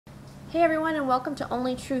Hey everyone, and welcome to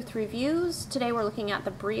Only Truth Reviews. Today we're looking at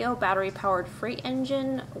the BRIO battery-powered freight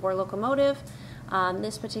engine or locomotive.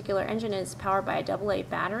 This particular engine is powered by a AA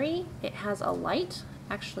battery. It has a light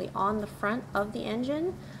actually on the front of the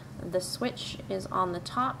engine. The switch is on the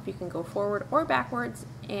top. You can go forward or backwards,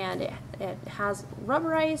 and it has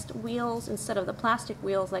rubberized wheels instead of the plastic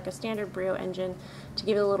wheels like a standard BRIO engine to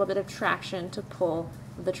give it a little bit of traction to pull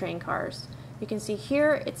the train cars. You can see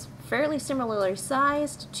here it's fairly similarly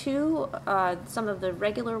sized to some of the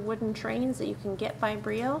regular wooden trains that you can get by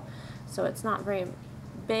BRIO, so it's not very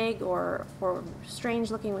big or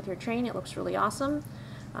strange looking with your train. It looks really awesome.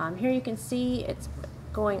 Here you can see it's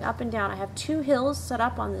going up and down. I have two hills set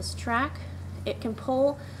up on this track. It can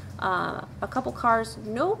pull a couple cars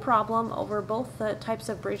no problem over both the types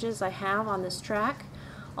of bridges I have on this track,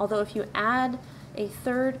 although if you add a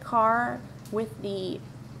third car with the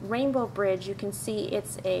Rainbow Bridge, you can see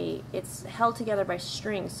it's held together by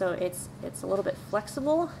string, so it's a little bit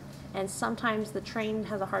flexible, and sometimes the train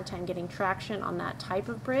has a hard time getting traction on that type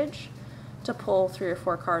of bridge to pull 3 or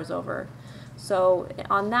 4 cars over. So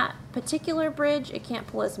on that particular bridge it can't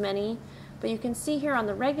pull as many, but you can see here on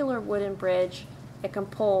the regular wooden bridge it can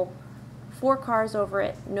pull 4 cars over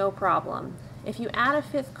it no problem. If you add a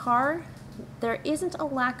 5th car, there isn't a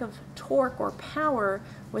lack of torque or power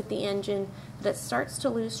with the engine that starts to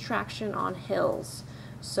lose traction on hills.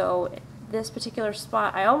 So this particular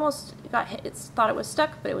spot, I almost got hit, thought it was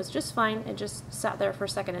stuck, but it was just fine. It just sat there for a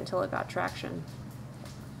second until it got traction.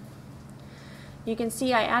 You can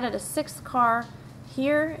see I added a 6th car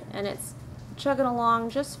here, and it's chugging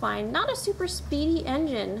along just fine. Not a super speedy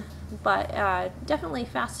engine, but definitely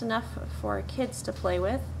fast enough for kids to play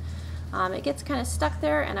with. It gets kind of stuck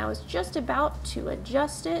there, and I was just about to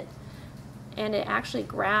adjust it, and it actually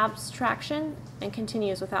grabs traction and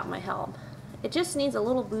continues without my help. It just needs a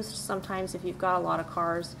little boost sometimes if you've got a lot of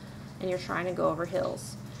cars and you're trying to go over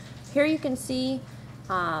hills. Here you can see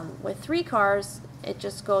with 3 cars it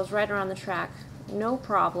just goes right around the track, no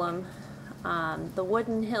problem. The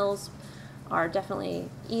wooden hills are definitely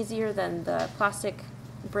easier than the plastic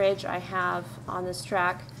bridge I have on this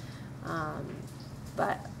track,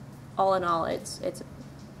 but all in all it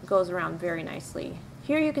goes around very nicely.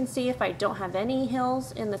 Here you can see if I don't have any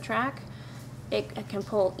hills in the track, it can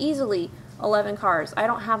pull easily 11 cars. I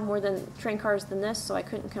don't have more than train cars than this, so I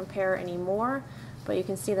couldn't compare any more, but you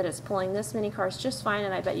can see that it's pulling this many cars just fine,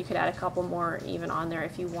 and I bet you could add a couple more even on there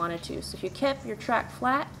if you wanted to. So if you kept your track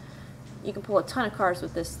flat, you can pull a ton of cars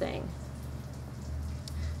with this thing.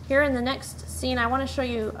 Here in the next scene I want to show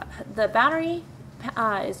you the battery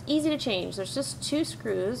is easy to change. There's just 2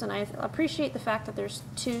 screws, and I appreciate the fact that there's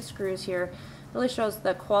 2 screws here. It really shows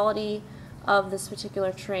the quality of this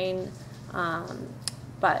particular train,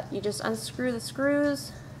 but you just unscrew the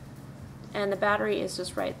screws and the battery is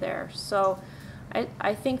just right there. So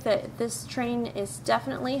I think that this train is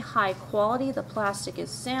definitely high quality. The plastic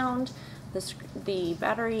is sound. The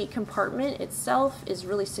battery compartment itself is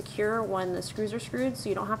really secure when the screws are screwed, so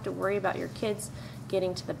you don't have to worry about your kids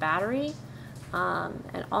getting to the battery.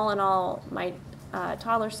 And all in all, my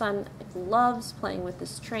toddler son loves playing with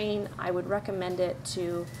this train. I would recommend it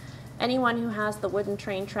to anyone who has the wooden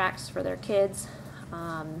train tracks for their kids.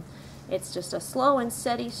 It's just a slow and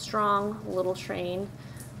steady, strong little train.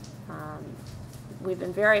 We've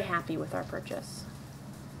been very happy with our purchase.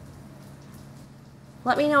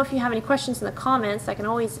 Let me know if you have any questions in the comments. I can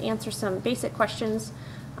always answer some basic questions.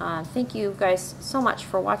 Thank you guys so much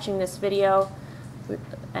for watching this video,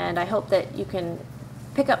 and I hope that you can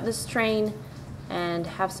pick up this train and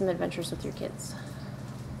have some adventures with your kids.